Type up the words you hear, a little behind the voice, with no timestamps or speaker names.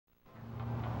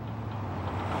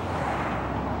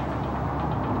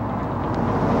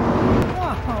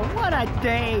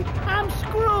day, I'm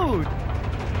screwed.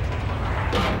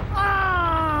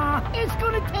 Ah! It's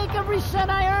gonna take every cent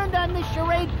I earned on this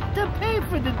charade to pay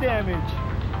for the damage.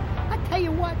 I tell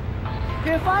you what,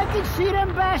 if I could see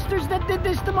them bastards that did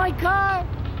this to my car,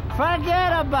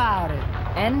 forget about it.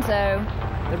 Enzo,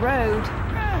 the road.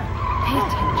 Pay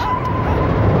attention.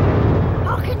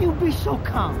 How can you be so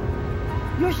calm?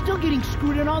 You're still getting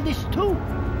screwed in all this too.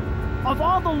 Of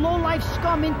all the low-life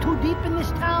scum in too deep in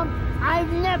this town,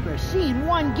 I've never seen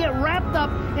one get wrapped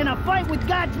up in a fight with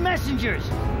God's messengers.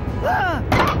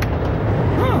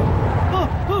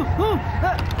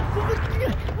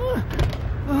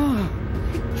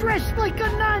 Dressed like a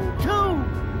nun, too.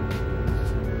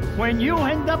 When you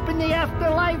end up in the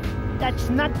afterlife, that's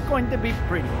not going to be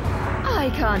pretty.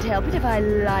 I can't help it if I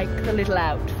like the little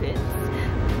outfits.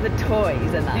 The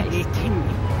toys are nice, too.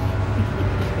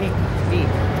 Hey,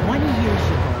 20 years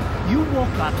ago, you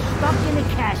woke up stuck in a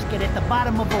casket at the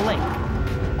bottom of a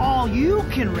lake. All you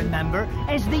can remember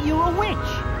is that you're a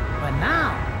witch. But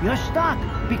now, you're stuck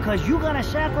because you gotta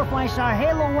sacrifice our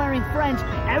halo-wearing friends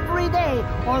every day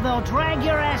or they'll drag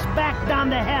your ass back down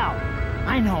to hell.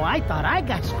 I know, I thought I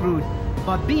got screwed,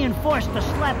 but being forced to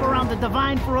slap around the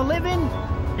divine for a living,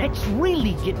 that's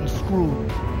really getting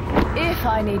screwed. If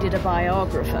I needed a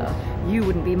biographer, you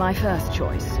wouldn't be my first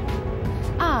choice.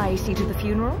 I see to the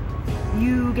funeral.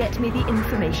 You get me the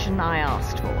information I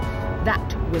asked for.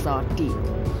 That was our deal.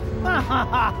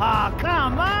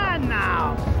 Come on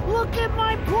now! Look at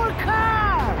my poor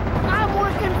car! I'm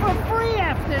working for free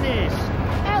after this!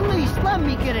 At least let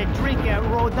me get a drink at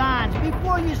Rodon's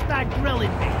before you start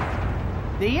grilling me.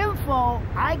 The info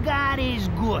I got is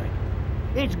good.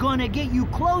 It's gonna get you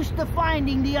close to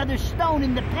finding the other stone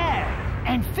in the pair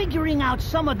and figuring out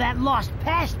some of that lost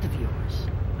past of yours.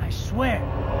 I swear.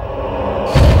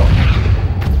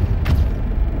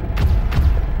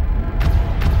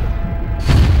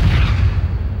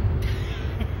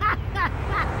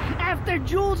 After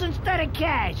jewels instead of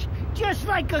cash, just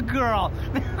like a girl.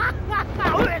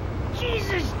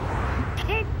 Jesus,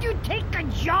 can't you take a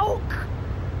joke?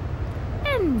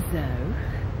 Enzo,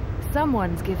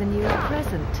 someone's given you a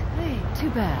present. Hey, too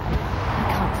bad. I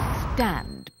can't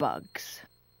stand bugs.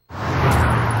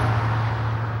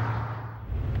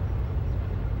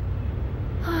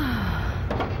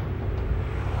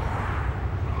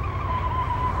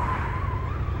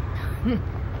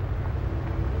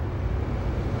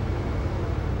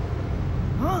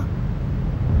 Huh?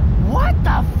 What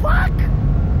the fuck?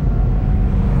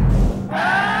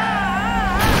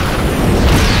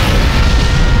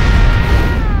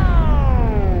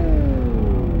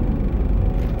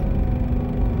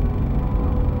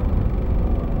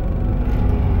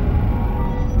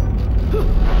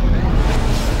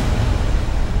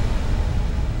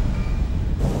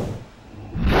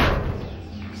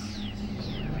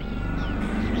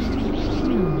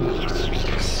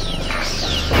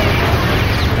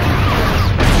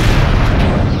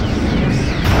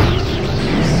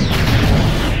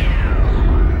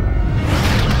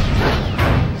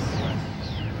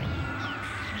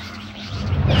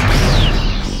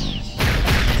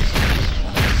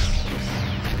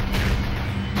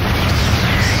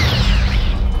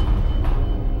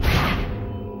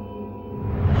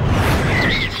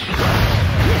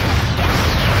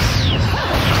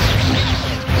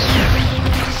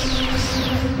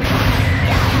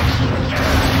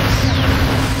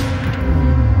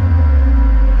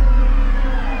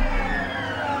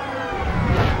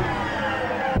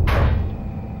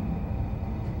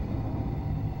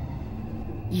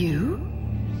 You?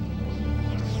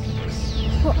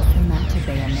 What's the matter,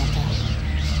 Bayonetta?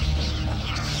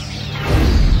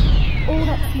 All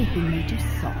that sleeping made you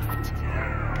soft.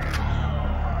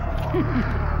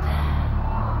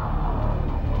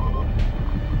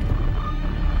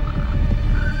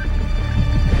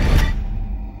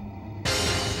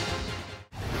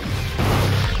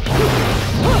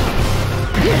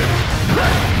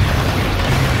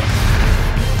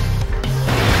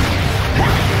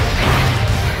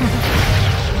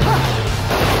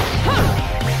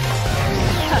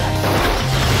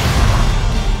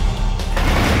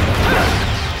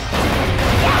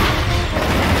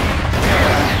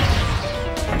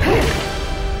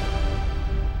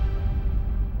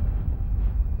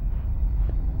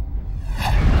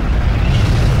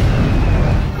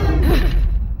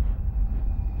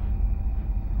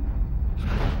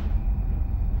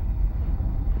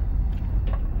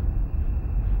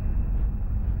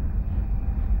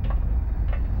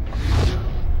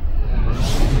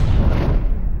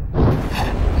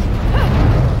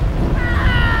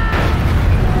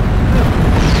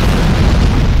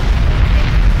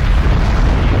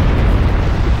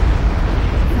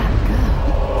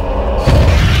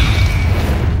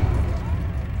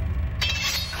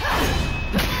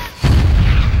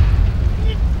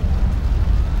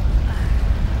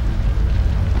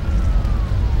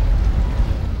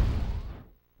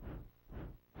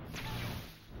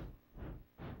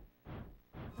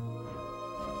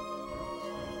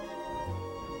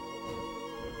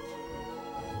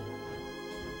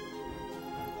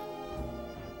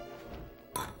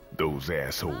 Those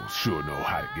assholes sure know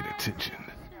how to get attention.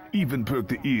 Even perk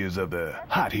the ears of the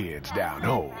hotheads down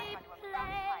home.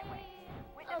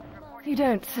 You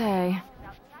don't say.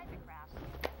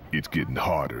 It's getting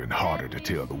harder and harder to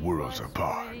tell the worlds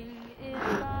apart.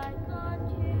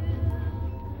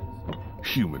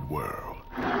 Human world.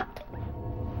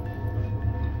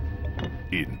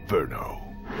 Inferno.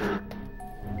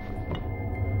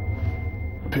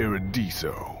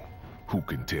 Paradiso. Who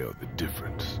can tell the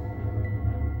difference?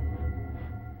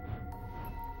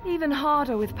 Even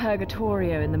harder with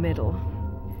Purgatorio in the middle.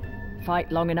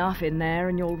 Fight long enough in there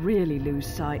and you'll really lose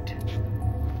sight.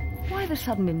 Why the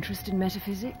sudden interest in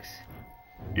metaphysics?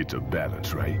 It's a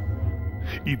balance, right?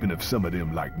 Even if some of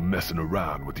them like messing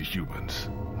around with the humans,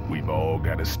 we've all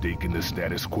got a stake in the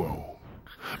status quo.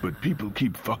 But people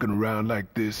keep fucking around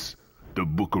like this, the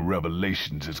Book of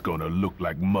Revelations is gonna look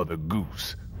like Mother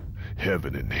Goose.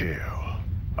 Heaven and hell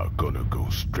are gonna go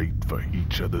straight for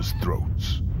each other's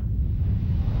throats.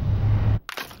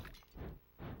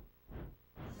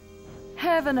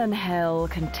 Heaven and hell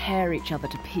can tear each other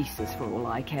to pieces for all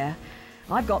I care.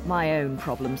 I've got my own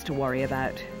problems to worry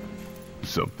about.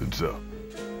 Something's up.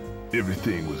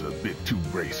 Everything was a bit too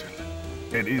brazen,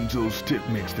 and Enzo's tip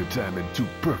makes the timing too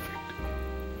perfect.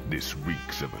 This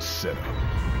reeks of a setup.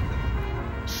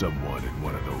 Someone in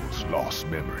one of those lost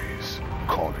memories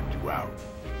calling you out.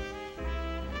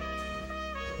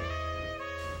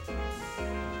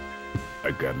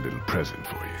 I got a little present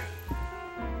for you.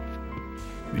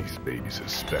 These babies are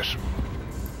special.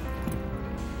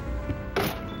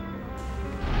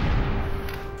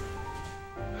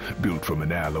 Built from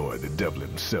an alloy the devil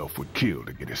himself would kill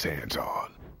to get his hands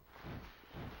on.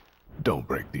 Don't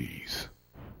break these,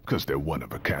 'cause they're one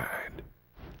of a kind.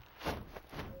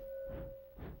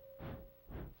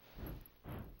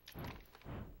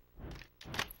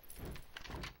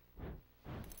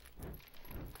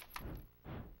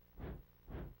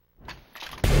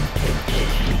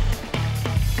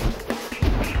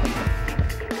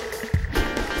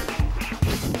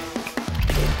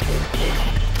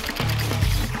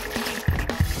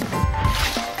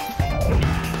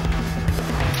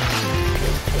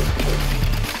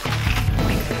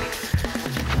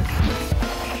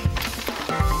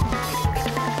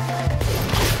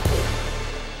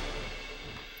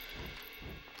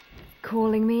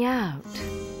 Calling me out?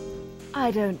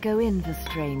 I don't go in for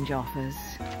strange offers.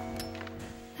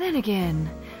 Then again,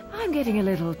 I'm getting a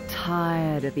little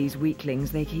tired of these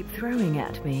weaklings they keep throwing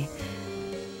at me.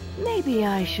 Maybe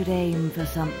I should aim for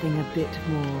something a bit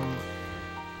more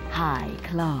high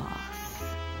class.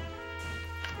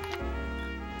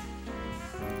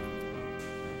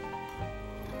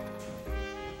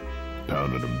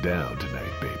 Pounding them down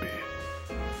tonight, baby.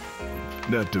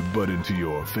 Not to butt into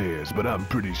your affairs, but I'm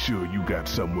pretty sure you got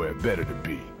somewhere better to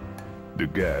be. The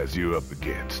guys you're up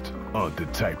against aren't the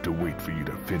type to wait for you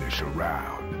to finish a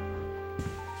round.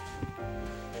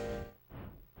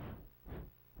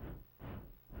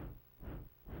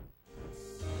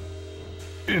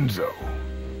 Enzo,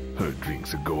 her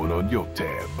drinks are going on your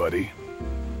tab, buddy.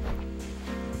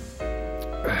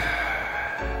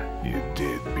 You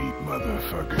deadbeat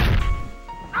motherfucker.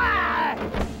 Ah!